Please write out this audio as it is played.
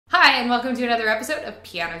Hi, and welcome to another episode of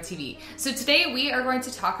Piano TV. So today we are going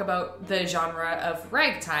to talk about the genre of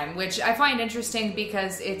ragtime, which I find interesting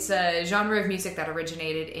because it's a genre of music that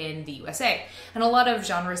originated in the USA. And a lot of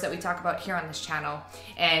genres that we talk about here on this channel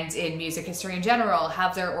and in music history in general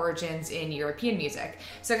have their origins in European music.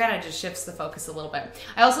 So it kind of just shifts the focus a little bit.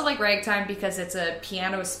 I also like ragtime because it's a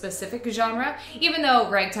piano-specific genre. Even though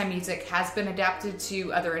ragtime music has been adapted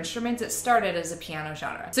to other instruments, it started as a piano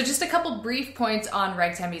genre. So just a couple brief points on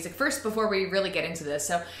ragtime music first before we really get into this.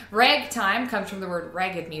 So ragtime comes from the word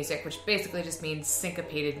ragged music, which basically just means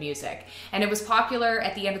syncopated music. And it was popular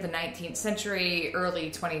at the end of the 19th century, early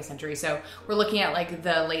 20th century. So we're looking at like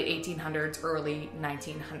the late 1800s, early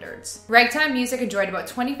 1900s. Ragtime music enjoyed about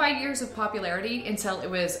 25 years of popularity until it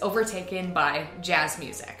was overtaken by jazz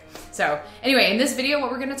music. So anyway, in this video, what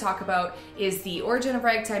we're going to talk about is the origin of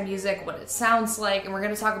ragtime music, what it sounds like, and we're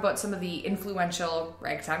going to talk about some of the influential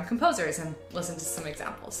ragtime composers and listen to some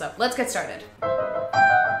examples. So let's get started.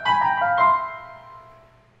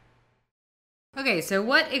 Okay, so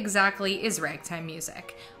what exactly is ragtime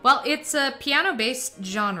music? Well, it's a piano-based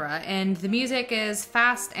genre, and the music is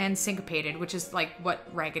fast and syncopated, which is like what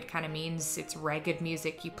ragged kind of means. It's ragged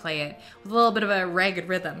music, you play it with a little bit of a ragged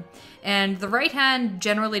rhythm. And the right hand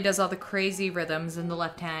generally does all the crazy rhythms, and the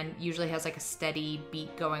left hand usually has like a steady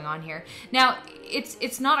beat going on here. Now,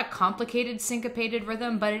 it's not a complicated syncopated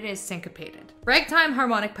rhythm, but it is syncopated. Ragtime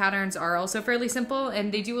harmonic patterns are also fairly simple,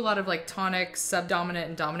 and they do a lot of like tonic, subdominant,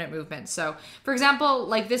 and dominant movements. So, for example,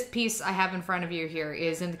 like this piece I have in front of you here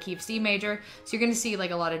is in the key of C major. So you're going to see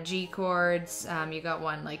like a lot of G chords. You got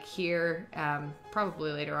one like here,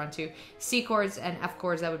 probably later on too. C chords and F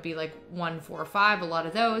chords, that would be like 1, 4, 5, a lot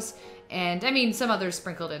of those. And I mean, some others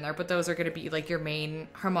sprinkled in there, but those are going to be like your main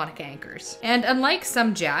harmonic anchors. And unlike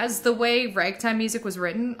some jazz, the way ragtime music was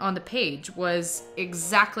written on the page was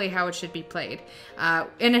exactly how it should be played. And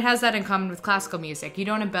it has that in common with classical music. You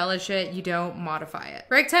don't embellish it, you don't modify it.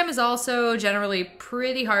 Ragtime is also generally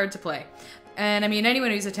pretty hard to play. And I mean,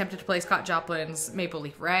 anyone who's attempted to play Scott Joplin's Maple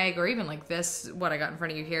Leaf Rag, or even like this, what I got in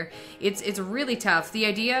front of you here, it's really tough. The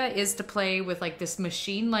idea is to play with like this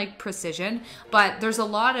machine-like precision, but there's a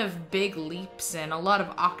lot of big leaps and a lot of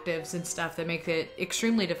octaves and stuff that make it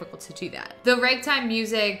extremely difficult to do that. Though ragtime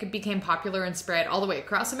music became popular and spread all the way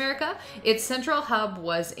across America, its central hub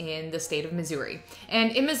was in the state of Missouri.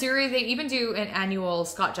 And in Missouri, they even do an annual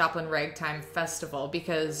Scott Joplin Ragtime Festival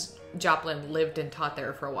because Joplin lived and taught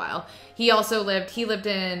there for a while. He lived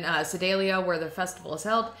in Sedalia, where the festival is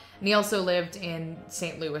held, and he also lived in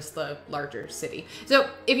St. Louis, the larger city. So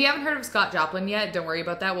if you haven't heard of Scott Joplin yet, don't worry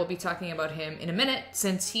about that. We'll be talking about him in a minute,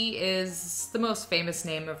 since he is the most famous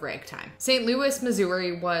name of ragtime. St. Louis,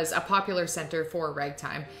 Missouri was a popular center for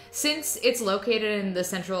ragtime. Since it's located in the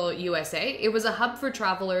central USA, it was a hub for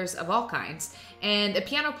travelers of all kinds, and a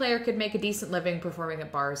piano player could make a decent living performing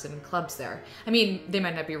at bars and clubs there. I mean, they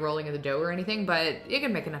might not be rolling in the dough or anything, but you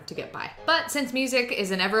can make enough to get by. But since music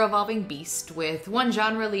is an ever-evolving beast, with one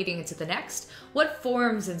genre leading into the next, what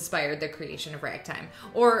forms inspired the creation of ragtime?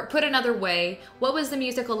 Or put another way, what was the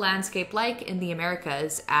musical landscape like in the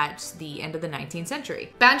Americas at the end of the 19th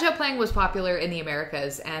century? Banjo playing was popular in the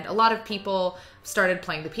Americas, and a lot of people started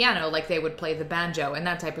playing the piano like they would play the banjo, and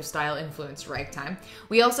that type of style influenced ragtime.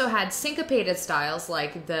 We also had syncopated styles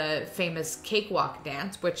like the famous cakewalk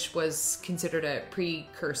dance, which was considered a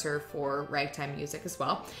precursor for ragtime music as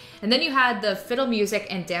well. And then you had the fiddle music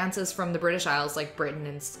and dances from the British Isles like Britain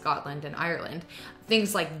and Scotland and Ireland.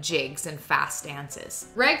 Things like jigs and fast dances.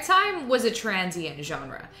 Ragtime was a transient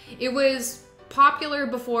genre. It was popular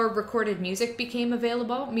before recorded music became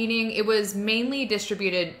available, meaning it was mainly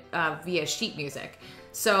distributed via sheet music.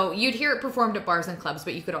 So you'd hear it performed at bars and clubs,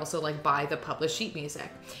 but you could also like buy the published sheet music.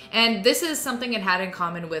 And this is something it had in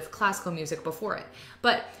common with classical music before it.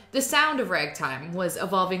 But the sound of ragtime was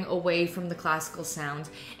evolving away from the classical sound,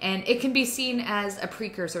 and it can be seen as a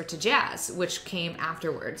precursor to jazz, which came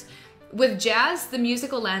afterwards. With jazz, the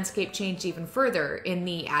musical landscape changed even further in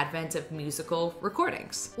the advent of musical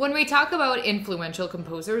recordings. When we talk about influential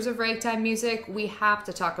composers of ragtime music, we have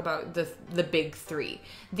to talk about the big three.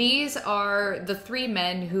 These are the three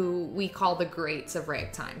men who we call the greats of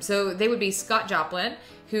ragtime. So they would be Scott Joplin,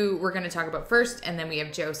 who we're going to talk about first, and then we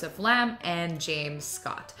have Joseph Lamb and James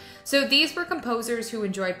Scott. So these were composers who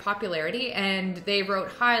enjoyed popularity, and they wrote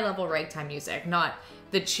high-level ragtime music, not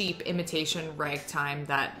the cheap imitation ragtime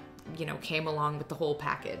that came along with the whole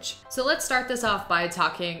package. So let's start this off by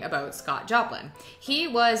talking about Scott Joplin. He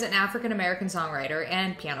was an African-American songwriter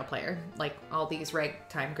and piano player, like all these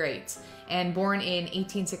ragtime greats, and born in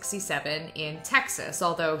 1867 in Texas,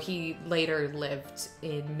 although he later lived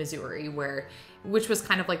in Missouri, where which was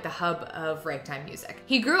kind of like the hub of ragtime music.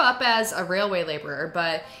 He grew up as a railway laborer,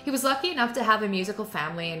 but he was lucky enough to have a musical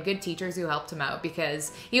family and good teachers who helped him out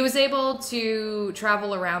because he was able to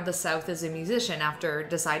travel around the South as a musician after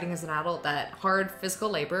deciding as an adult that hard physical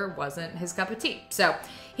labor wasn't his cup of tea. So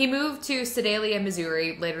he moved to Sedalia,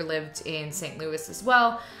 Missouri, later lived in St. Louis as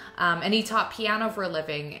well. And he taught piano for a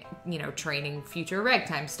living, you know, training future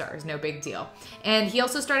ragtime stars, no big deal. And he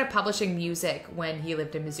also started publishing music when he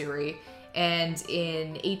lived in Missouri. And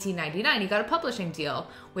in 1899, he got a publishing deal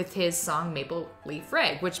with his song Maple Leaf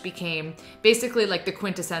Rag, which became basically like the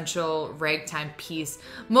quintessential ragtime piece.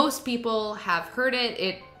 Most people have heard it.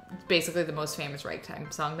 It's basically the most famous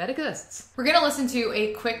ragtime song that exists. We're gonna listen to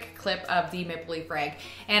a quick clip of the Maple Leaf Rag,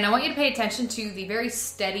 and I want you to pay attention to the very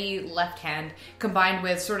steady left hand combined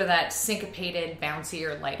with sort of that syncopated,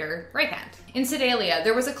 bouncier, lighter right hand. In Sedalia,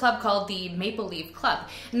 there was a club called the Maple Leaf Club,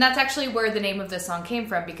 and that's actually where the name of this song came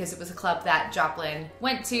from because it was a club that Joplin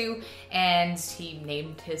went to, and he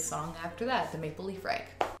named his song after that, the Maple Leaf Rag.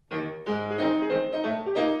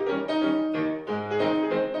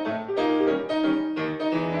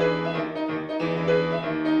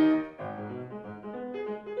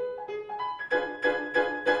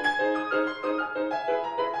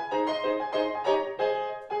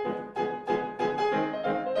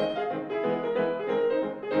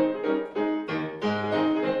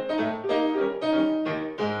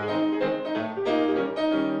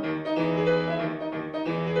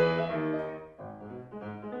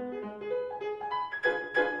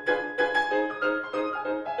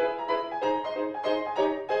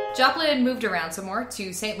 Joplin moved around some more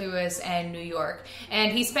to St. Louis and New York,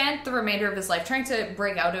 and he spent the remainder of his life trying to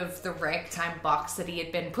break out of the ragtime box that he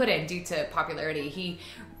had been put in due to popularity. He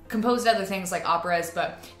composed other things like operas,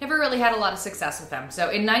 but never really had a lot of success with them. So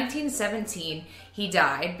in 1917, he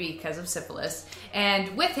died because of syphilis,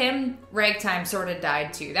 and with him, ragtime sort of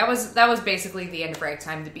died too. That was basically the end of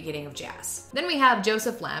ragtime, the beginning of jazz. Then we have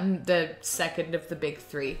Joseph Lamb, the second of the big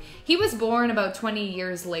three. He was born about 20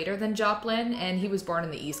 years later than Joplin, and he was born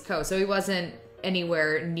on the East Coast, so he wasn't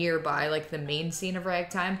anywhere nearby like the main scene of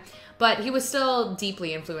ragtime, but he was still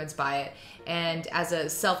deeply influenced by it. And as a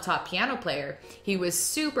self-taught piano player, he was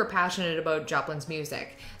super passionate about Joplin's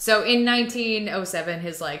music. So in 1907,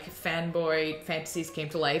 his like fanboy fantasies came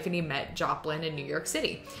to life and he met Joplin in New York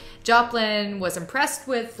City. Joplin was impressed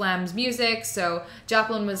with Lamb's music, so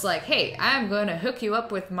Joplin was like, hey, I'm gonna hook you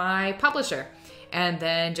up with my publisher. And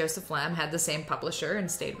then Joseph Lamb had the same publisher and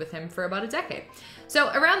stayed with him for about a decade. So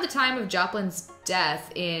around the time of Joplin's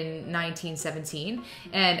death in 1917,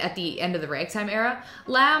 and at the end of the ragtime era,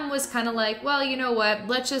 Lamb was kind of like, well, you know what,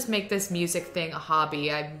 let's just make this music thing a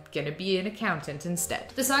hobby. I'm gonna be an accountant instead.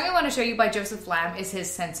 The song I want to show you by Joseph Lamb is his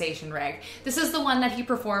Sensation Rag. This is the one that he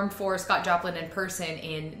performed for Scott Joplin in person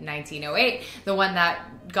in 1908, the one that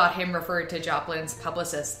got him referred to Joplin's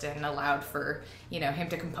publicist and allowed for, you know, him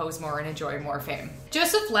to compose more and enjoy more fame.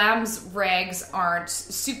 Joseph Lamb's rags aren't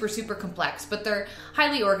super complex, but they're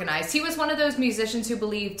highly organized. He was one of those musicians who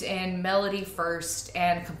believed in melody first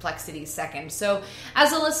and complexity second. So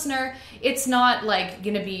as a listener, it's not like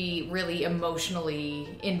gonna be really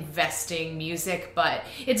emotionally investing music, but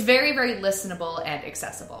it's very listenable and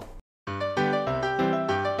accessible.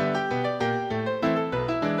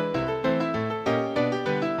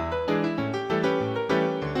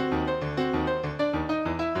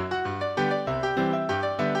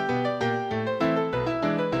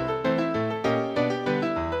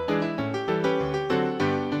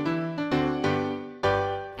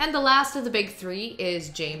 And the last of the big three is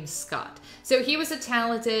James Scott. So he was a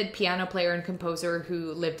talented piano player and composer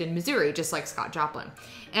who lived in Missouri, just like Scott Joplin.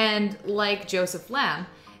 And like Joseph Lamb,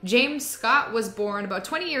 James Scott was born about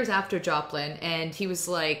 20 years after Joplin, and he was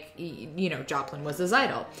like, you know, Joplin was his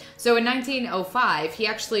idol. So in 1905, he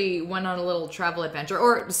actually went on a little travel adventure,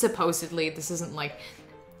 or supposedly, this isn't like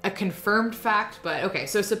a confirmed fact, but okay,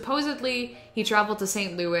 so supposedly he traveled to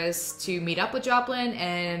St. Louis to meet up with Joplin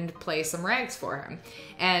and play some rags for him.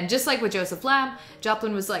 And just like with Joseph Lamb,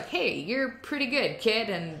 Joplin was like, hey, you're pretty good, kid,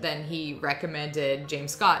 and then he recommended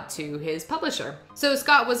James Scott to his publisher. So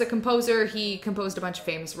Scott was a composer, he composed a bunch of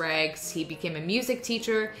famous rags, he became a music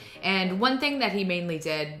teacher, and one thing that he mainly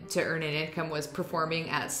did to earn an income was performing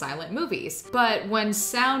at silent movies. But when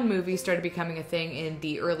sound movies started becoming a thing in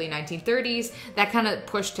the early 1930s, that kind of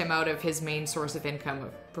pushed him out of his main source of income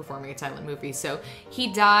of performing at silent movies. So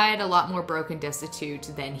he died a lot more broke and destitute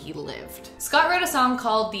than he lived. Scott wrote a song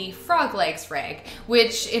called the Frog Legs Rag,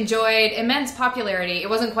 which enjoyed immense popularity. It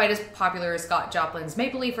wasn't quite as popular as Scott Joplin's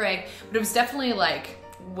Maple Leaf Rag, but it was definitely like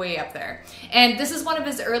way up there. And this is one of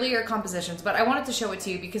his earlier compositions, but I wanted to show it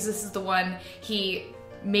to you because this is the one he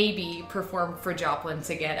maybe perform for Joplin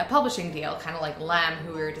to get a publishing deal, kind of like Lamb,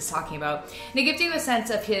 who we were just talking about. And it gives you a sense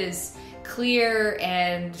of his clear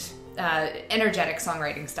and energetic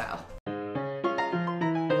songwriting style.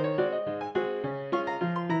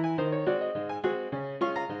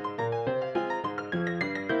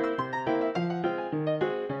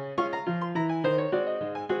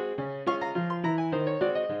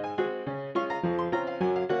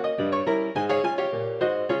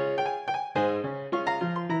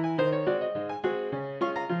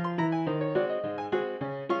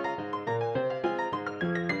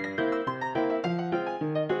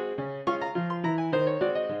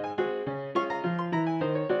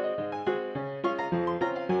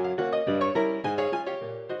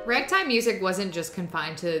 Ragtime music wasn't just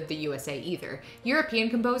confined to the USA either. European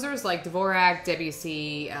composers like Dvorak,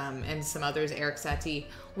 Debussy, and some others, Eric Satie,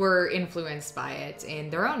 were influenced by it in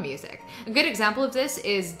their own music. A good example of this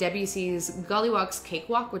is Debussy's Gollywog's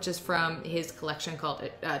Cakewalk, which is from his collection called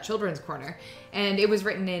Children's Corner, and it was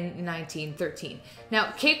written in 1913.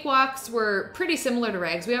 Now, cakewalks were pretty similar to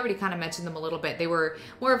rags. We already kind of mentioned them a little bit. They were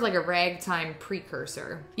more of like a ragtime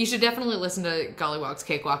precursor. You should definitely listen to Gollywog's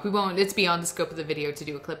Cakewalk. It's beyond the scope of the video to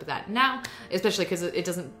do a clip of that now, especially because it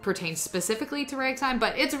doesn't pertain specifically to ragtime,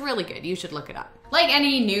 but it's really good. You should look it up. Like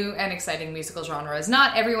any new and exciting musical genres,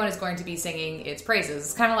 not everyone is going to be singing its praises.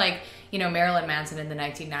 It's kind of like, you know, Marilyn Manson in the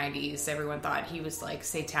 1990s. Everyone thought he was like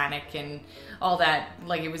satanic and all that,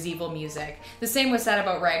 like it was evil music. The same was said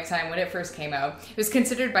about ragtime when it first came out. It was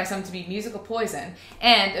considered by some to be musical poison,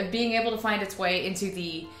 and of being able to find its way into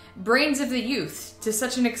the brains of the youth to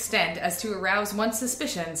such an extent as to arouse one's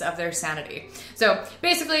suspicions of their sanity. So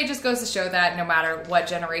basically it just goes to show that no matter what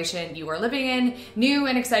generation you are living in, new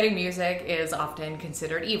and exciting music is often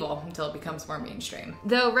considered evil until it becomes more mainstream.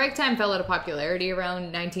 Though ragtime fell out of popularity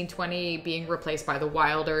around 1920, being replaced by the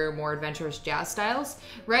wilder, more adventurous jazz styles,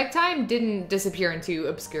 ragtime didn't disappear into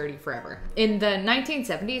obscurity forever. In the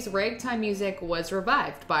 1970s, ragtime music was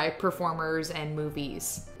revived by performers and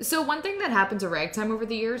movies. So one thing that happened to ragtime over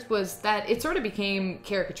the years was that it sort of became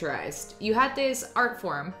caricaturized. You had this art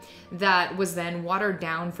form that was then watered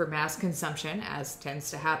down for mass consumption, as tends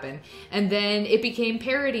to happen, and then it became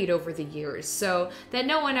parodied over the years, so that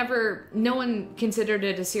no one considered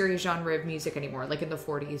it a serious genre of music anymore, like in the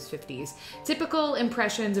 40s, 50s. Typical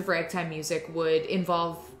impressions of ragtime music would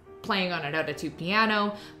involve playing on an out-of-tune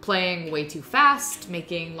piano, playing way too fast,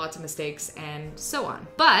 making lots of mistakes, and so on.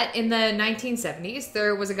 But in the 1970s,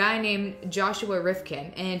 there was a guy named Joshua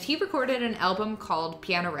Rifkin, and he recorded an album called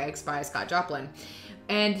Piano Rags by Scott Joplin.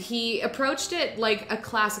 And he approached it like a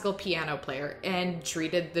classical piano player and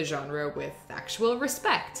treated the genre with actual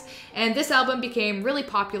respect. And this album became really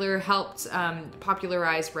popular, helped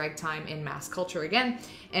popularize ragtime in mass culture again.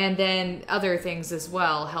 And then other things as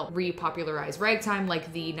well helped repopularize ragtime,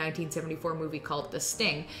 like the 1974 movie called The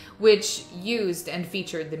Sting, which used and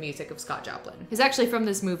featured the music of Scott Joplin. It's actually from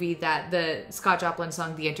this movie that the Scott Joplin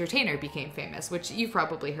song The Entertainer became famous, which you've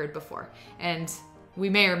probably heard before. And we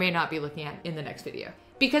may or may not be looking at in the next video.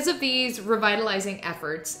 Because of these revitalizing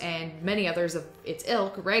efforts and many others of its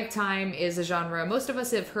ilk, ragtime is a genre most of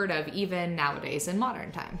us have heard of even nowadays in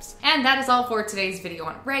modern times. And that is all for today's video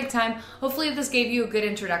on ragtime. Hopefully this gave you a good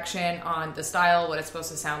introduction on the style, what it's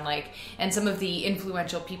supposed to sound like, and some of the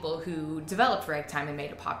influential people who developed ragtime and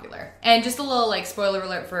made it popular. And just a little like spoiler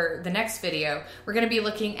alert for the next video, we're going to be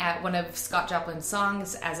looking at one of Scott Joplin's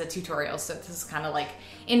songs as a tutorial, so this is kind of like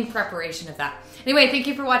in preparation of that. Anyway, thank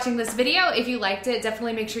you for watching this video. If you liked it,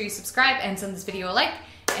 definitely make sure you subscribe and send this video a like.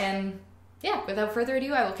 And yeah, without further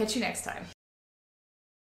ado, I will catch you next time.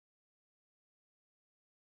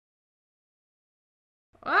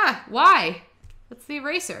 Ah, why? That's the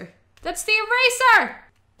eraser. That's the eraser!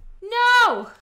 No!